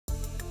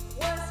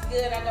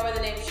good? I go by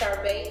the name of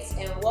Shar,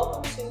 and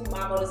welcome to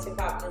Millennial Hip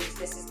Hop News.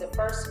 This is the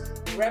first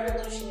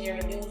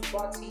revolutionary news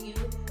brought to you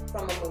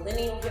from a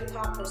Millennial Hip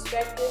Hop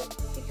perspective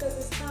because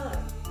it's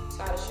time.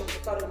 Tired of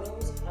sugarcoated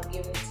news, I'm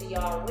giving it to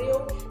y'all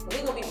real. And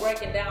we're going to be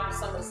breaking down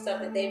some of the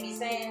stuff that they be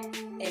saying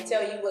and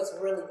tell you what's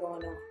really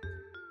going on.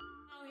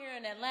 Out here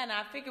in Atlanta,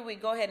 I figured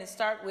we'd go ahead and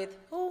start with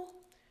who?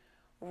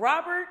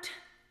 Robert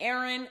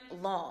Aaron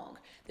Long,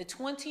 the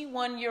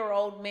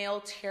 21-year-old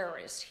male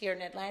terrorist here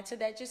in Atlanta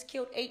that just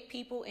killed 8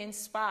 people in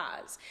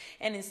spas.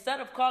 And instead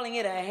of calling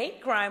it a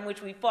hate crime,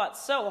 which we fought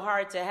so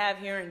hard to have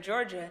here in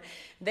Georgia,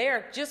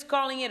 they're just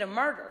calling it a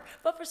murder.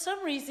 But for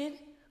some reason,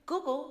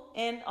 Google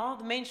and all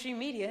the mainstream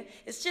media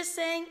is just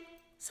saying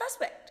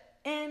suspect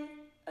and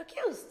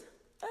accused.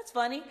 That's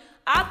funny.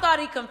 I thought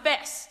he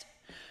confessed.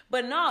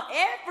 But no,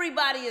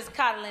 everybody is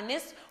coddling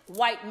this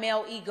white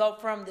male ego,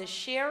 from the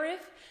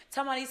sheriff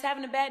talking about he's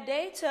having a bad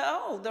day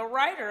to, the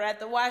writer at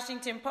the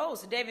Washington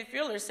Post, David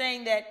Fuller,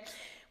 saying that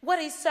what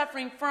he's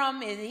suffering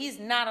from is he's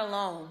not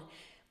alone.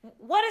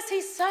 What is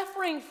he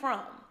suffering from?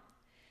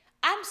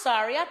 I'm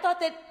sorry, I thought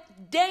that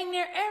dang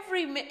near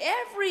every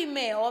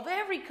male of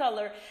every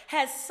color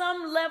has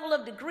some level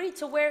of degree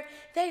to where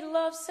they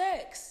love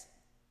sex.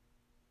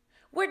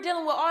 We're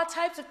dealing with all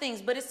types of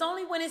things, but it's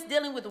only when it's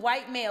dealing with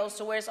white males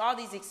to where it's all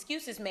these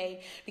excuses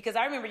made. Because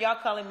I remember y'all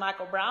calling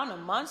Michael Brown a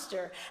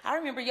monster. I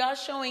remember y'all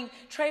showing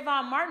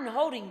Trayvon Martin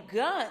holding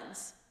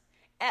guns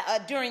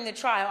during the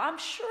trial. I'm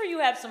sure you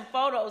have some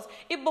photos.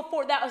 That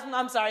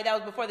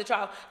was before the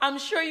trial. I'm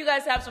sure you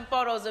guys have some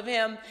photos of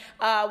him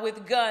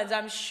with guns.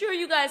 I'm sure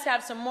you guys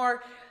have some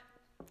more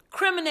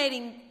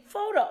incriminating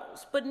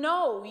photos. But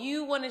no,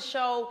 you want to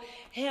show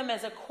him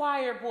as a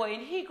choir boy,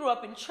 and he grew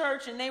up in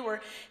church, and they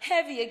were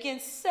heavy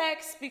against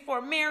sex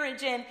before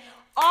marriage, and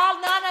none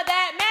of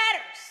that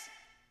matters.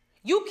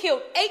 You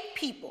killed 8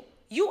 people.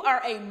 You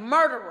are a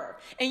murderer,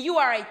 and you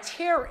are a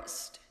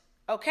terrorist.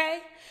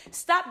 Okay?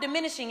 Stop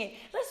diminishing it.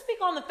 Let's speak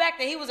on the fact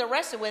that he was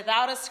arrested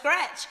without a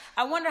scratch.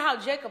 I wonder how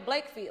Jacob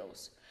Blake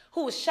feels,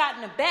 who was shot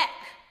in the back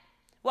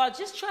while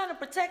just trying to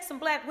protect some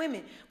black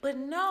women. But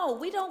no,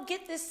 we don't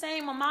get this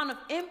same amount of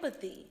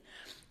empathy.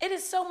 It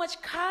is so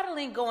much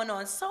coddling going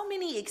on, so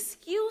many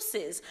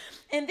excuses.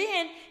 And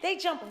then they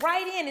jump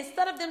right in.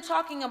 Instead of them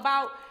talking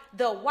about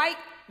the white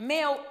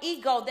male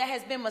ego that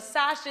has been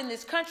massaged in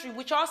this country,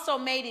 which also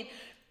made it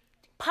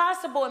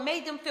possible and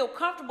made them feel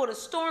comfortable to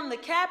storm the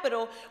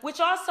Capitol, which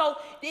also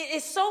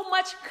is so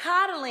much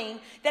coddling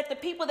that the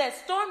people that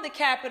stormed the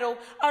Capitol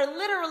are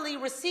literally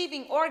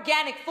receiving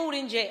organic food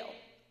in jail.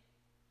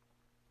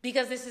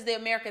 Because this is the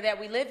America that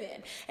we live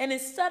in. And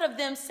instead of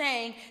them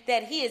saying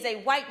that he is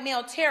a white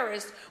male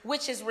terrorist,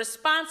 which is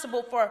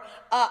responsible for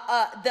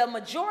the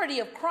majority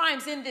of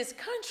crimes in this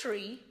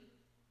country,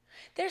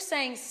 they're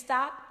saying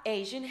stop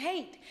Asian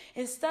hate.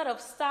 Instead of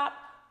stop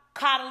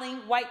coddling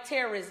white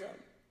terrorism.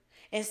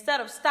 Instead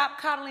of stop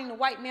coddling the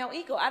white male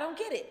ego. I don't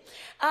get it.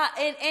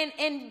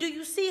 And do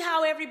you see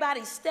how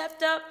everybody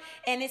stepped up?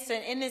 And it's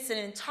an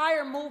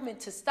entire movement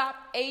to stop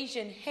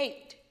Asian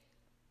hate.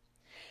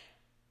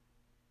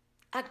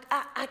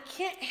 I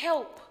can't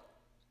help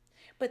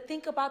but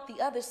think about the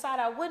other side.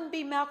 I wouldn't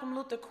be Malcolm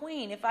Luther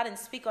King if I didn't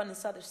speak on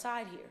this other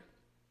side here.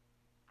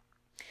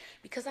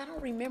 Because I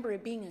don't remember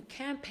it being a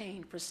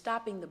campaign for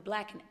stopping the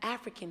black and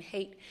African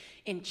hate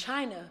in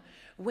China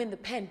when the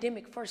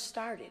pandemic first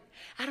started.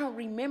 I don't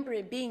remember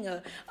it being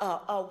a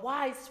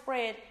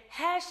widespread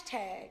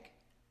hashtag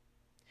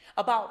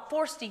about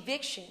forced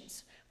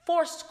evictions,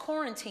 forced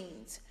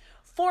quarantines,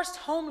 forced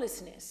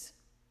homelessness.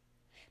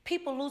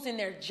 People losing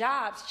their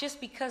jobs just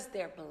because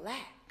they're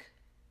black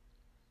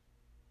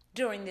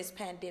during this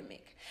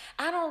pandemic.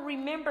 I don't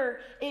remember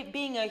it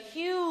being a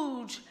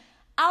huge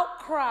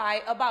outcry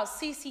about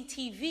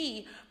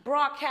CCTV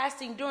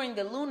broadcasting during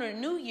the Lunar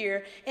New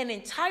Year an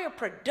entire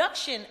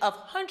production of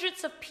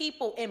hundreds of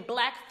people in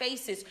black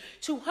faces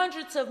to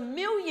hundreds of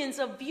millions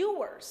of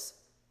viewers.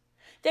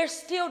 They're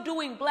still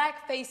doing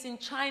blackface in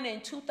China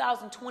in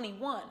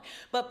 2021.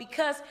 But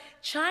because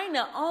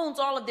China owns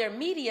all of their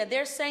media,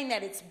 they're saying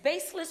that it's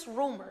baseless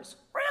rumors.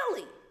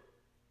 Really?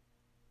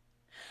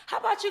 How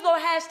about you go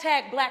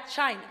hashtag Black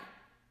China?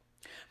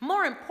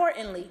 More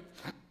importantly,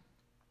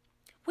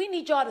 we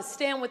need y'all to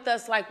stand with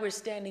us like we're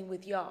standing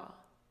with y'all.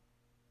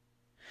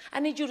 I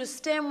need you to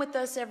stand with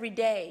us every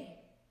day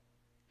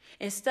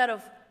instead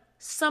of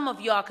some of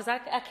y'all, because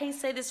I can't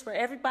say this for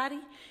everybody,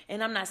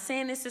 and I'm not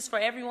saying this is for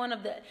everyone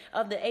of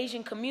the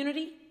Asian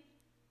community,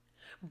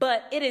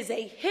 but it is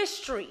a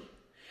history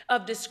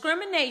of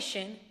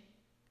discrimination.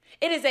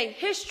 It is a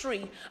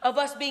history of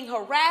us being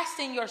harassed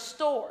in your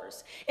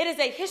stores. It is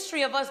a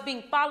history of us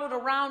being followed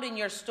around in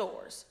your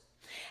stores.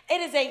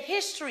 It is a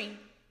history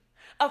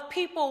of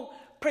people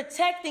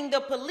protecting the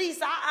police.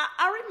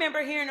 I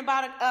remember hearing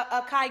about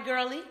a Kai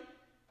Girlie.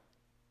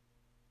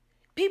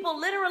 People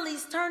literally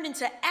turned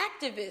into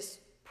activists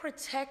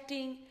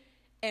protecting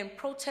and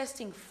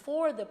protesting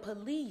for the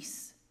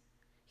police.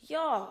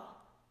 Y'all,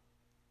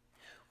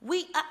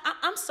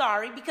 I'm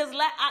sorry, because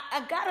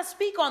I got to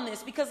speak on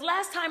this, because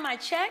last time I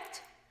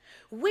checked,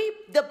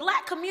 The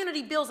black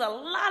community builds a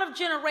lot of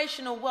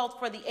generational wealth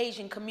for the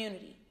Asian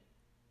community.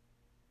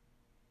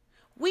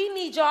 We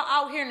need y'all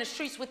out here in the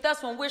streets with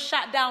us when we're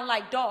shot down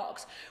like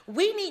dogs.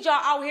 We need y'all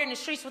out here in the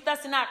streets with us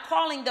and not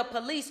calling the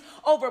police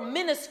over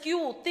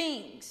minuscule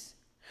things.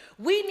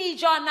 We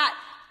need y'all not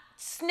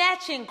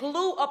snatching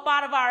glue up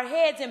out of our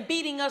heads and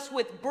beating us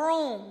with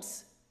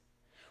brooms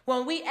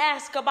when we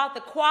ask about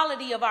the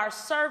quality of our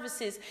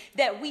services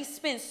that we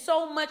spend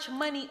so much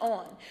money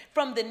on,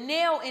 from the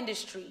nail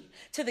industry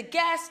to the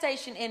gas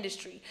station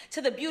industry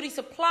to the beauty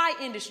supply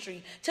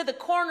industry to the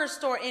corner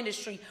store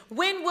industry.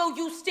 When will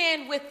you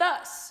stand with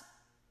us?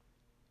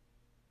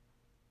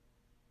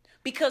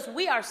 Because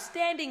we are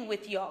standing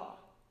with y'all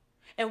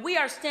and we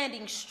are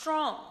standing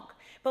strong.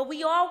 But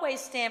we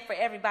always stand for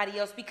everybody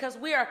else because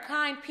we are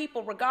kind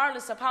people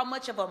regardless of how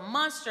much of a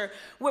monster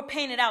we're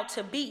painted out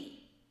to be.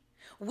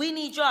 We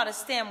need y'all to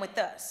stand with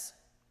us.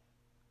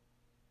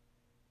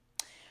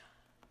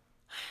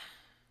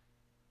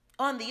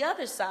 On the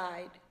other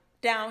side,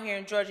 down here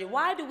in Georgia,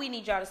 why do we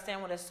need y'all to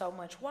stand with us so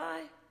much?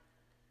 Why?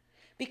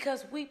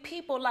 Because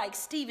people like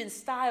Stephen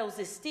Stiles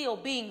is still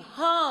being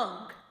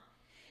hung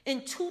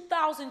in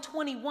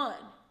 2021.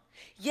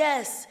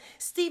 Yes,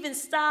 Stephen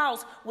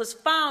Stiles was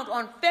found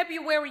on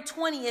February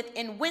 20th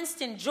in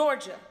Winston,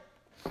 Georgia.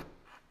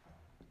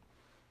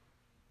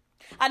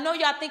 I know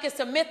y'all think it's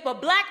a myth,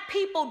 but black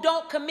people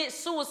don't commit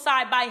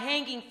suicide by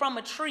hanging from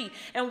a tree.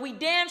 And we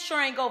damn sure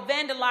ain't go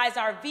vandalize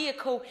our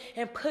vehicle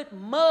and put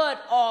mud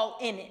all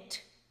in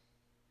it.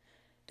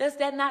 Does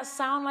that not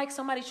sound like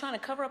somebody trying to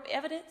cover up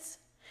evidence?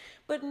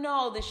 But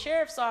no, the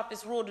sheriff's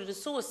office ruled it a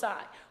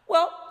suicide.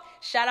 Well,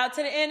 shout out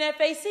to the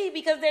NFAC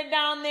because they're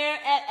down there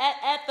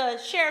at the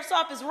sheriff's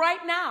office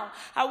right now.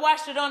 I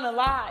watched it on the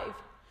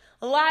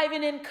live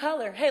and in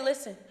color. Hey,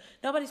 listen,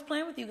 nobody's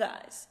playing with you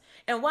guys.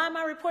 And why am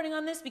I reporting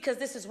on this? Because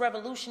this is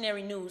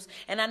revolutionary news.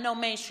 And I know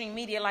mainstream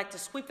media like to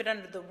sweep it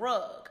under the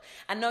rug.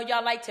 I know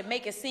y'all like to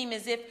make it seem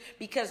as if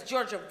because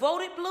Georgia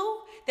voted blue,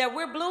 that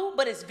we're blue,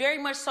 but it's very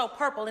much so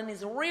purple. And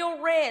it's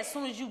real red as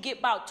soon as you get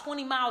about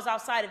 20 miles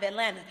outside of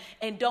Atlanta.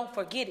 And don't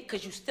forget it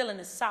because you're still in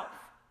the South.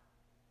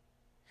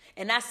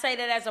 And I say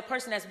that as a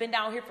person that's been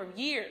down here for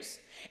years.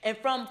 And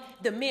from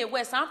the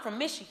Midwest, I'm from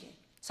Michigan.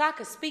 So I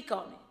could speak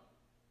on it.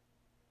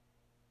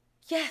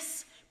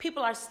 Yes.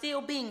 People are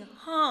still being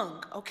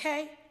hung,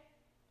 okay?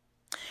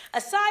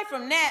 Aside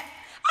from that,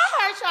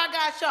 I heard y'all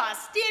got y'all a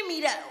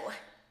Stimmy, though.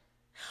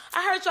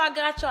 I heard y'all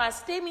got y'all a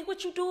Stimmy.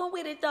 What you doing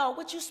with it, though?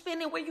 What you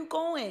spending? Where you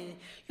going?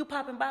 You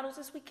popping bottles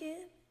this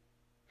weekend?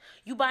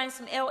 You buying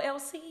some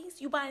LLCs?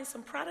 You buying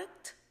some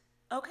product?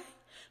 Okay.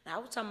 Now,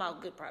 I was talking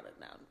about good product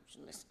now.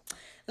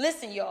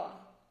 Listen, y'all.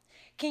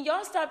 Can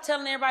y'all stop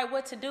telling everybody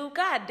what to do?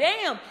 God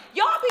damn.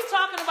 Y'all be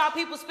talking about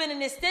people spending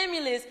this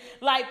stimulus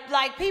like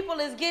people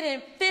is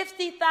getting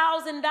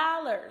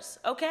 $50,000,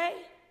 okay?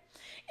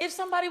 If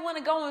somebody want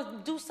to go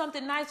and do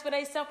something nice for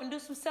themselves and do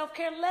some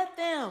self-care, let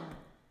them.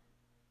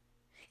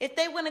 If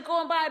they want to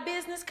go and buy a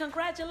business,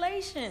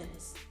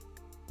 congratulations.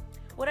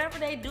 Whatever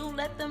they do,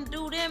 let them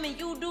do them and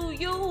you do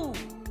you.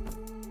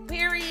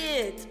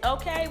 Period.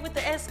 Okay? With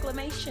the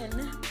exclamation.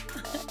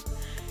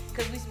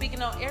 Because we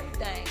speaking on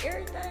everything.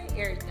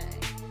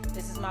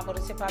 This is my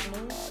Hip Hop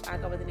News. I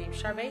go by the name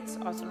Shar,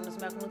 also known as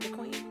Malcolm Luther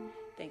Queen.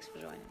 Thanks for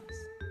joining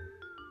us.